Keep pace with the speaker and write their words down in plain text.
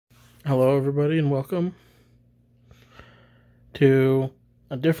Hello everybody and welcome to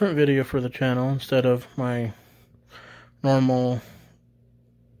a different video for the channel instead of my normal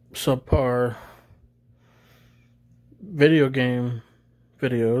subpar video game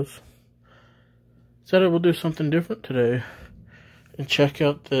videos. Said I will do something different today and check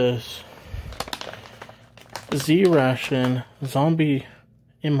out this Ration Zombie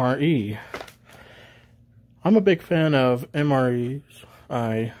MRE. I'm a big fan of MREs.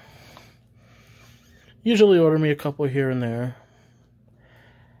 I usually order me a couple here and there,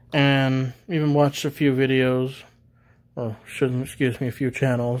 and even watched a few videos, or a few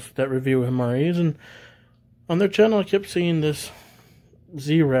channels that review MREs, and on their channel I kept seeing this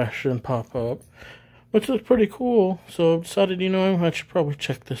Ration pop up, which looks pretty cool, so I decided, I should probably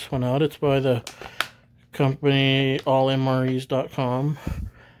check this one out. It's by the company allmres.com,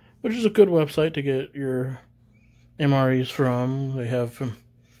 which is a good website to get your MREs from. They have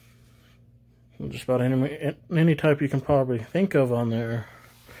just about any type you can probably think of on there,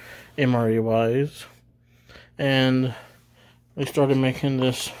 MRE wise. And they started making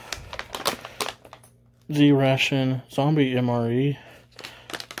this Ration Zombie MRE,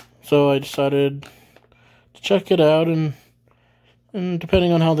 so I decided to check it out, and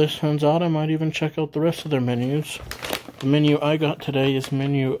depending on how this turns out, I might even check out the rest of their menus. The menu I got today is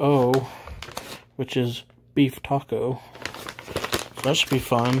menu O, which is beef taco, so that should be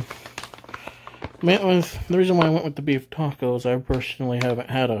fun. The reason why I went with the beef taco is I personally haven't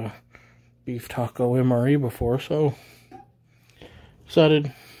had a beef taco MRE before, so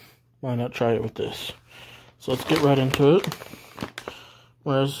decided why not try it with this. So let's get right into it.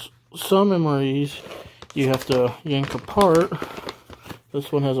 Whereas some MREs you have to yank apart,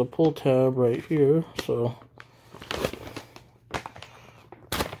 this one has a pull tab right here, so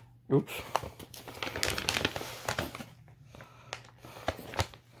oops.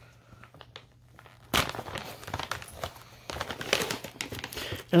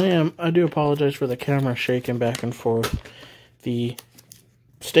 And I do apologize for the camera shaking back and forth. The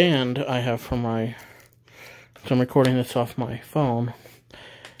stand I have for so I'm recording this off my phone.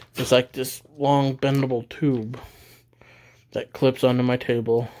 It's like this long bendable tube that clips onto my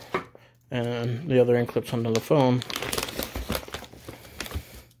table, and the other end clips onto the phone,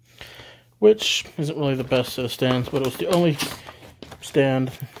 which isn't really the best of stands, but it was the only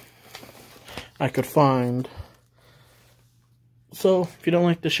stand I could find. So, if you don't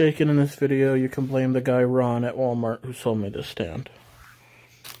like the shaking in this video, you can blame the guy Ron at Walmart who sold me this stand.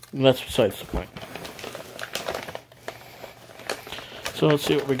 And that's besides the point. So, let's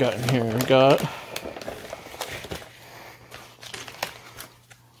see what we got in here. We got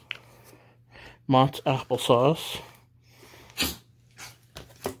Mott's applesauce.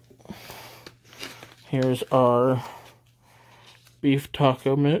 Here's our beef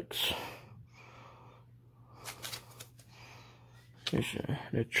taco mix. Here's your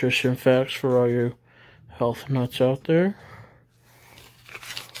nutrition facts for all you health nuts out there.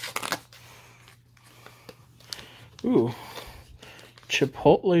 Ooh,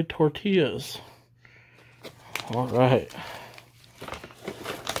 Chipotle tortillas. All right.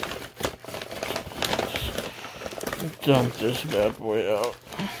 Dump this bad boy out.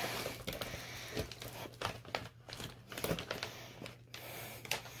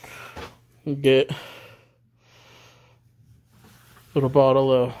 Get little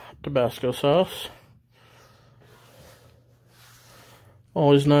bottle of Tabasco sauce.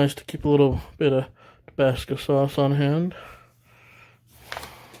 Always nice to keep a little bit of Tabasco sauce on hand.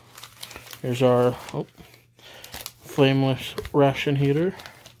 Here's our flameless ration heater.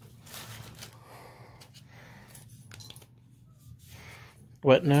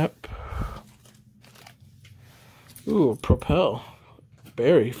 Wet nap. Ooh, Propel.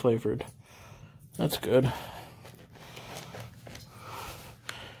 Berry flavored. That's good.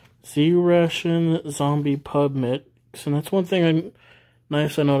 Ration Zombie Pub Mix, and that's one thing I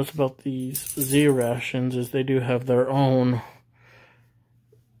noticed about these Rations is they do have their own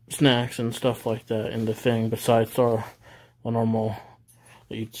snacks and stuff like that in the thing, besides the normal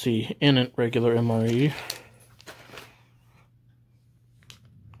that you'd see in a regular MRE.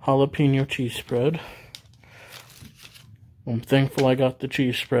 Jalapeno cheese spread. I'm thankful I got the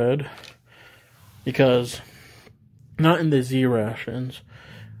cheese spread, because not in the Rations,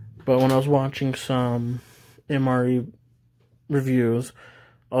 but when I was watching some MRE reviews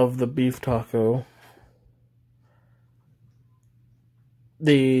of the beef taco,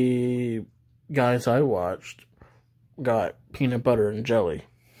 the guys I watched got peanut butter and jelly.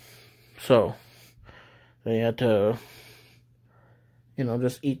 So they had to,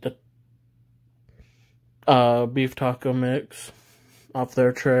 just eat the beef taco mix off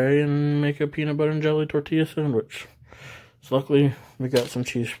their tray and make a peanut butter and jelly tortilla sandwich. So luckily, we got some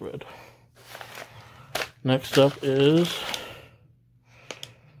cheese spread. Next up is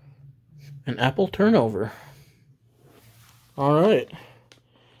an apple turnover. Alright.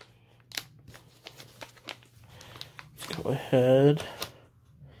 Let's go ahead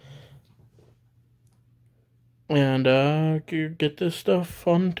and get this stuff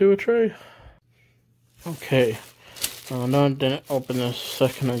onto a tray. Okay. No, I didn't open this a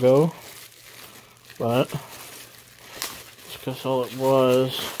second ago, but it's because all it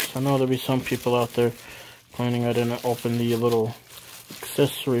was. I know there'll be some people out there complaining I didn't open the little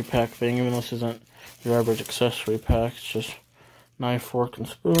accessory pack thing, even though this isn't your average accessory pack. It's just knife, fork, and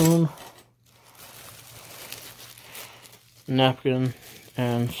spoon, napkin,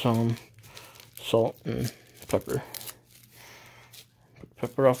 and some salt and pepper. Put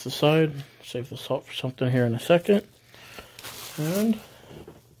pepper off the side. Save the salt for something here in a second. And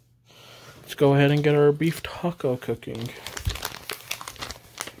let's go ahead and get our beef taco cooking.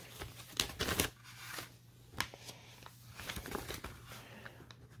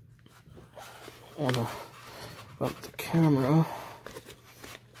 About the camera.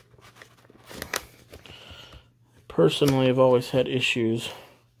 Personally, I've always had issues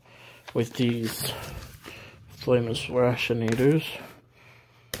with these flameless ration eaters.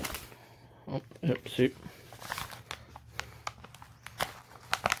 Oh, yep, see.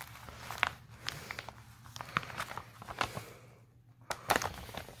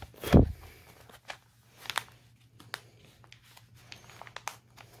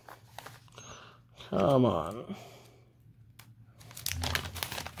 Come on.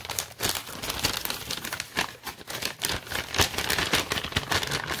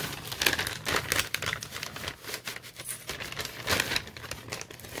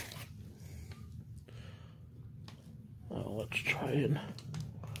 Let's try it.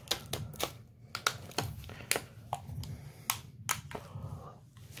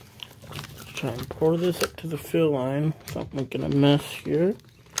 Let's try and pour this up to the fill line without making a mess here.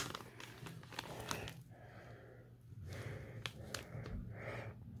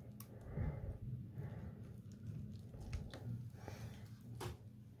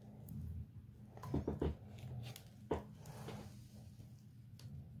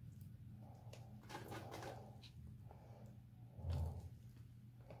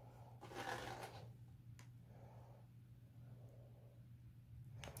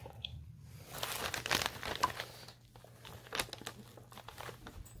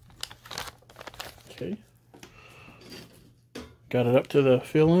 Okay. Got it up to the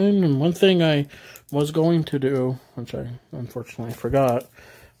fill line, and one thing I was going to do, which I unfortunately forgot,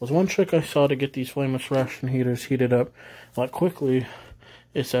 was one trick I saw to get these flameless ration heaters heated up a lot quickly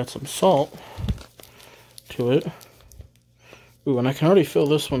is add some salt to it. Ooh, and I can already feel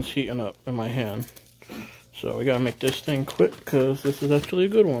this one's heating up in my hand. So we gotta make this thing quick because this is actually a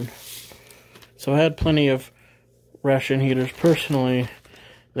good one. So I had plenty of ration heaters personally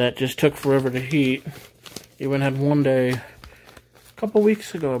that just took forever to heat. Even had one day, a couple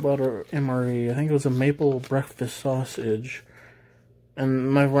weeks ago, I bought a MRE. I think it was a maple breakfast sausage. And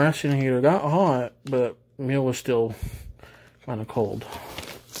my ration heater got hot, but the meal was still kind of cold.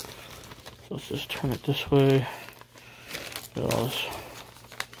 So let's just turn it this way. Get all this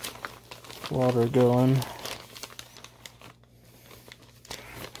water going.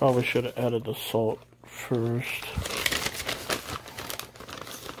 Probably should have added the salt first.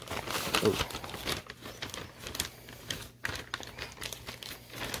 Oh.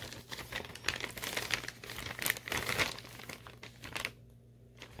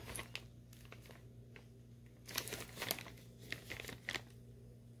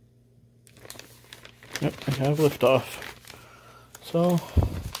 Yep, I have liftoff. So,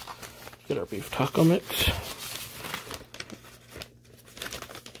 let's get our beef taco mix.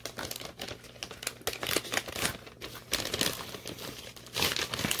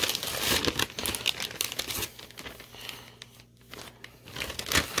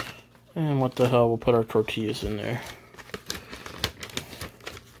 And what the hell, we'll put our tortillas in there.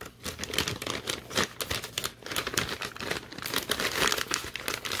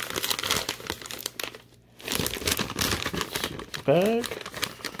 Let's see the bag.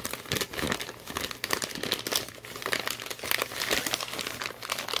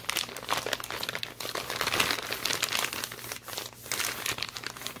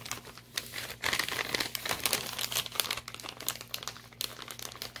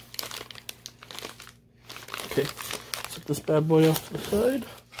 Okay, set this bad boy off to the side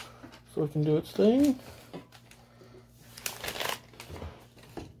so it can do its thing.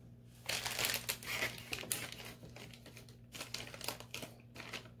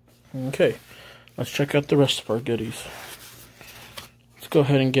 Okay, let's check out the rest of our goodies. Let's go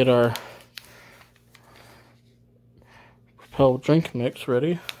ahead and get our Propel drink mix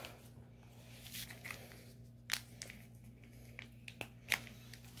ready.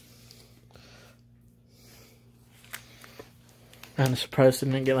 I'm surprised I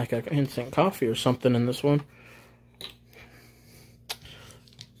didn't get like an instant coffee or something in this one.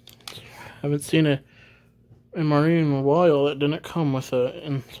 Haven't seen a MRE in a while that didn't come with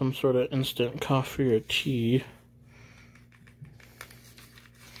some sort of instant coffee or tea.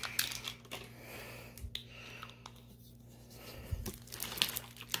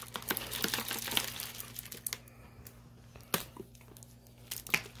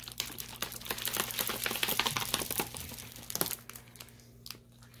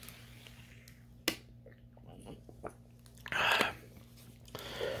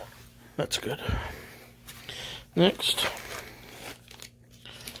 That's good. Next,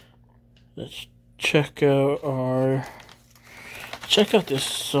 let's check out this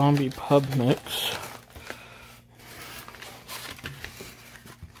zombie pub mix.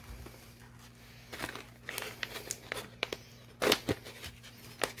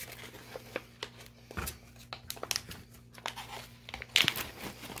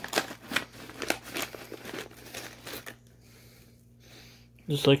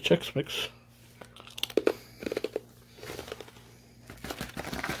 Just like Chex Mix.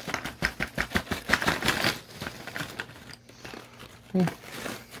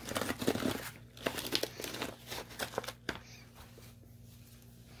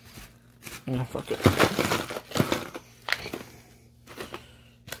 Ah, fuck it.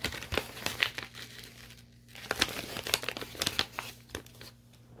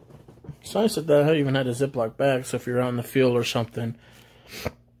 It's nice that I even had a Ziploc bag, so if you're out in the field or something,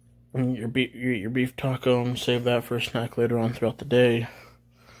 and you eat your beef taco and save that for a snack later on throughout the day.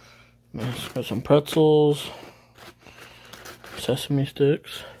 Nice. Got some pretzels, sesame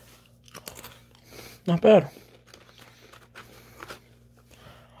sticks. Not bad.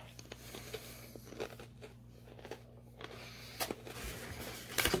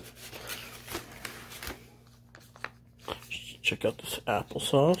 Check out this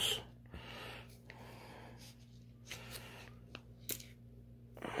applesauce.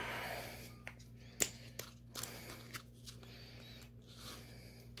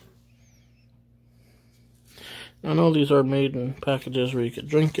 I know these are made in packages where you could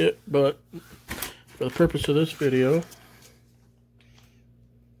drink it, but for the purpose of this video,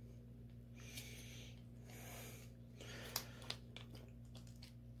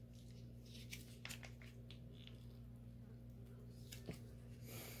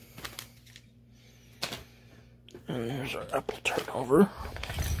 and there's our apple turnover.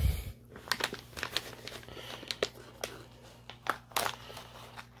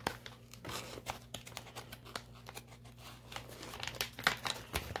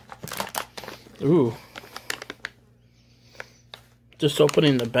 Ooh. Just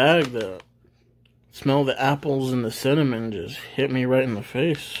opening the bag, the smell of the apples and the cinnamon just hit me right in the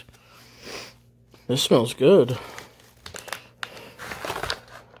face. This smells good.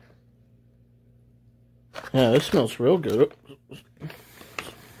 Yeah, this smells real good.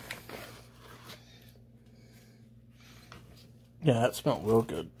 Yeah, that smelled real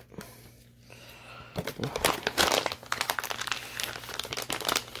good.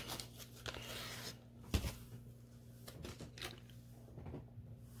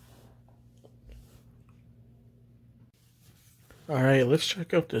 Alright, let's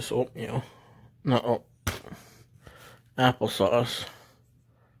check out this oatmeal. No, applesauce.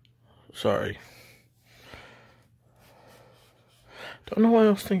 Sorry. Don't know why I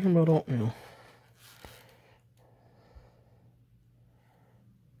was thinking about oatmeal.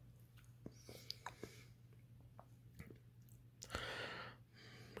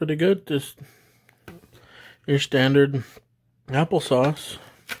 Pretty good. Just your standard applesauce.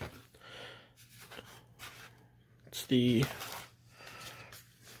 It's the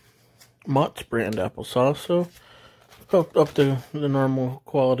Mott's brand applesauce, so up to the normal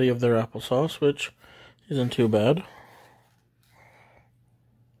quality of their applesauce, which isn't too bad.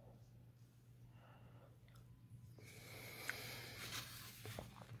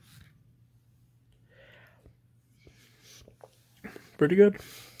 Pretty good.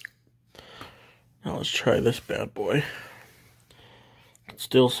 Now let's try this bad boy.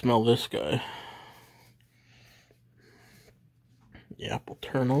 Still smell this guy. The apple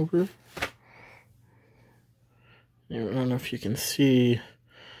turnover. I don't know if you can see, it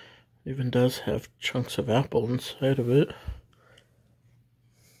even does have chunks of apple inside of it.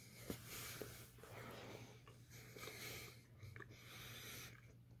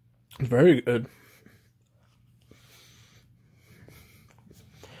 Very good.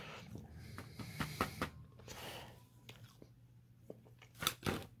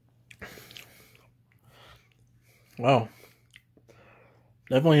 Wow.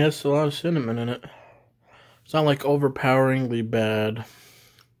 Definitely has a lot of cinnamon in it. It's not like overpoweringly bad,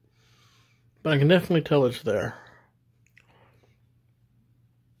 but I can definitely tell it's there.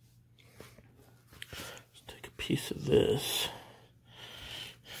 Let's take a piece of this.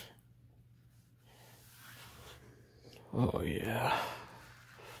 Oh yeah.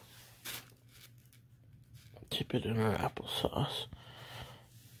 Dip it in our applesauce.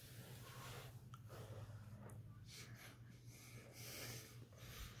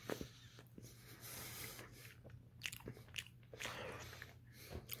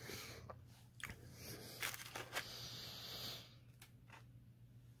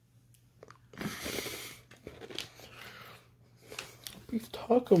 Beef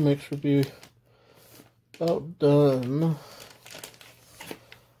taco mix would be about done.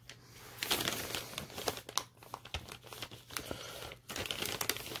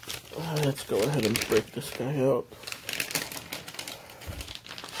 Let's go ahead and break this guy out.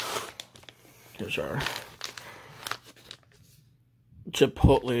 Here's our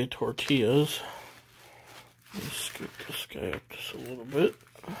chipotle tortillas. Let me scoop this guy up just a little bit.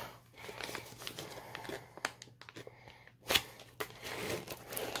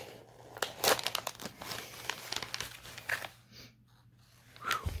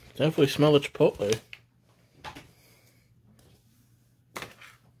 Definitely smell the chipotle.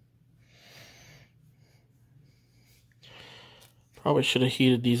 Probably should have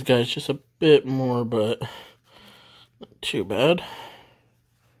heated these guys just a bit more, but not too bad.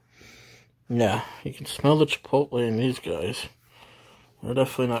 Yeah, you can smell the chipotle in these guys. We're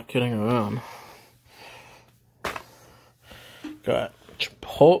definitely not kidding around. Got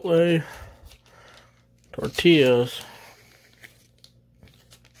chipotle tortillas.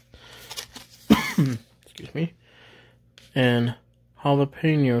 Excuse me. And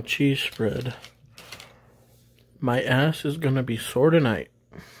jalapeno cheese spread. My ass is gonna be sore tonight.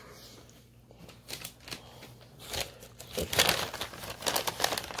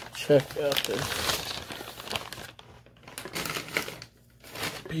 Check out this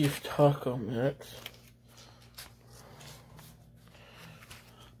beef taco mix.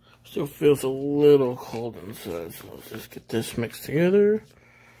 Still feels a little cold inside, so let's just get this mixed together.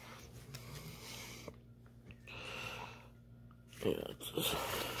 Yeah, it's just...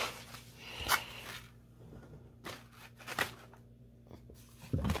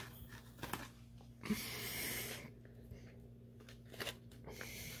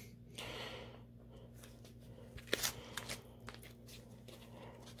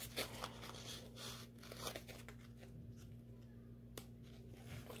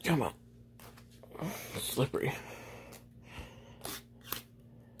 Come on. It's slippery.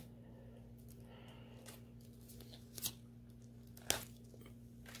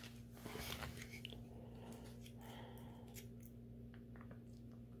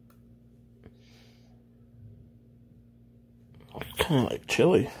 It's kind of like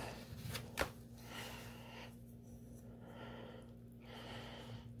chili.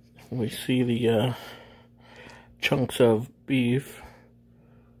 We see the chunks of beef.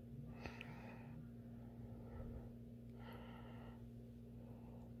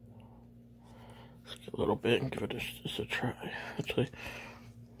 A little bit and give it just a try. Actually,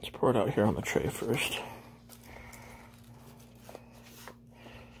 let's pour it out here on the tray first.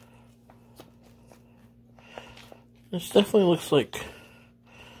 This definitely looks like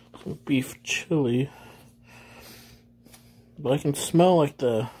some beef chili, but I can smell like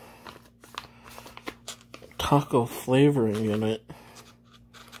the taco flavoring in it.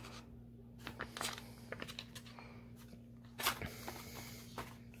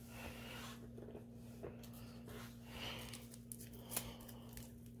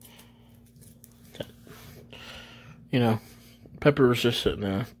 You know, pepper was just sitting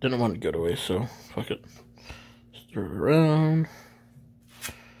there. Didn't want it to go to waste, so fuck it. Stir it around.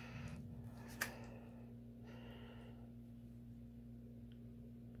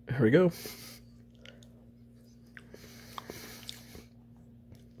 Here we go.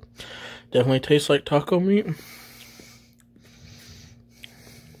 Definitely tastes like taco meat.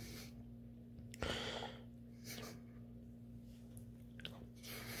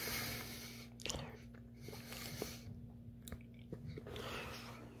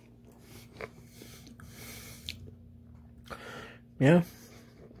 Yeah,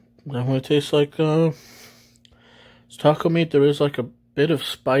 definitely tastes like it's taco meat. There is like a bit of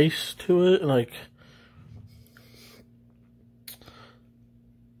spice to it, like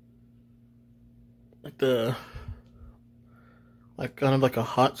like kind of like a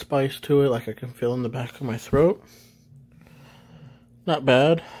hot spice to it, like I can feel in the back of my throat. Not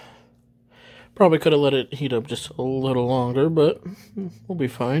bad. Probably could have let it heat up just a little longer, but we'll be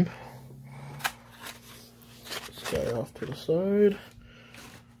fine. This guy off to the side.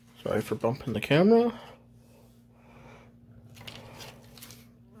 Sorry for bumping the camera.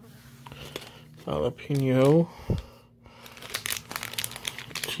 Jalapeno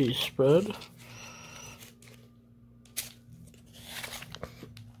cheese spread.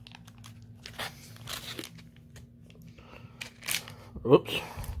 Oops.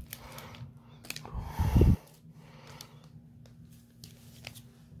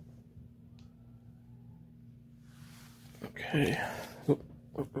 Okay.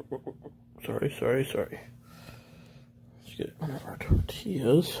 Sorry. Let's get one of our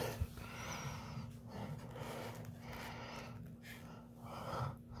tortillas.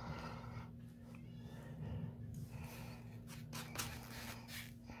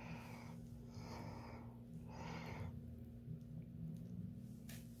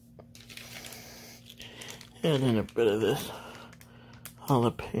 And in a bit of this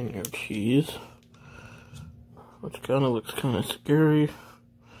jalapeno cheese, which kind of looks kind of scary,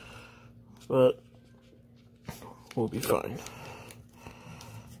 but we'll be fine.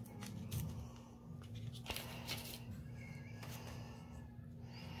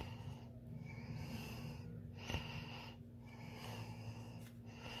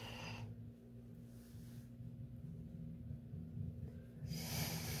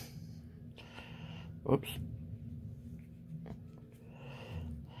 Whoops.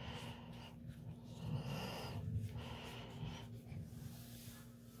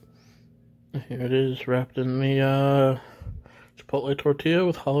 Here it is, wrapped in the chipotle tortilla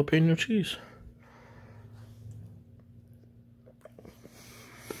with jalapeno cheese.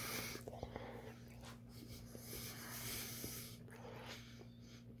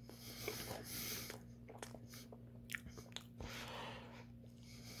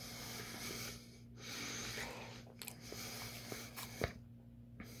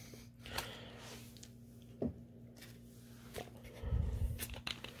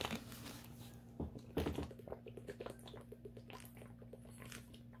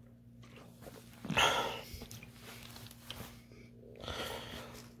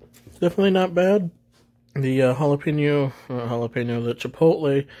 Definitely not bad. The the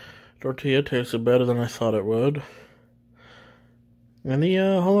chipotle tortilla tasted better than I thought it would. And the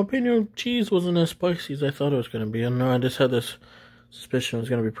jalapeno cheese wasn't as spicy as I thought it was going to be. I know I just had this suspicion it was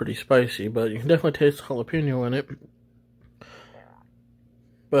going to be pretty spicy, but you can definitely taste the jalapeno in it.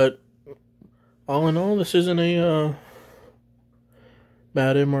 But all in all, this isn't a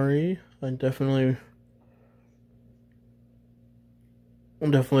bad MRE. I definitely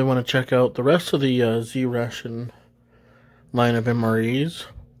want to check out the rest of the Ration line of MREs,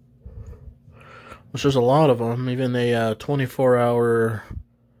 which there's a lot of them. Even a 24-hour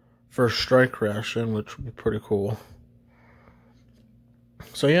first strike ration, which would be pretty cool.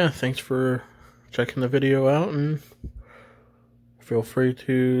 So yeah, thanks for checking the video out, and feel free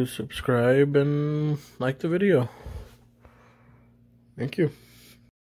to subscribe and like the video. Thank you.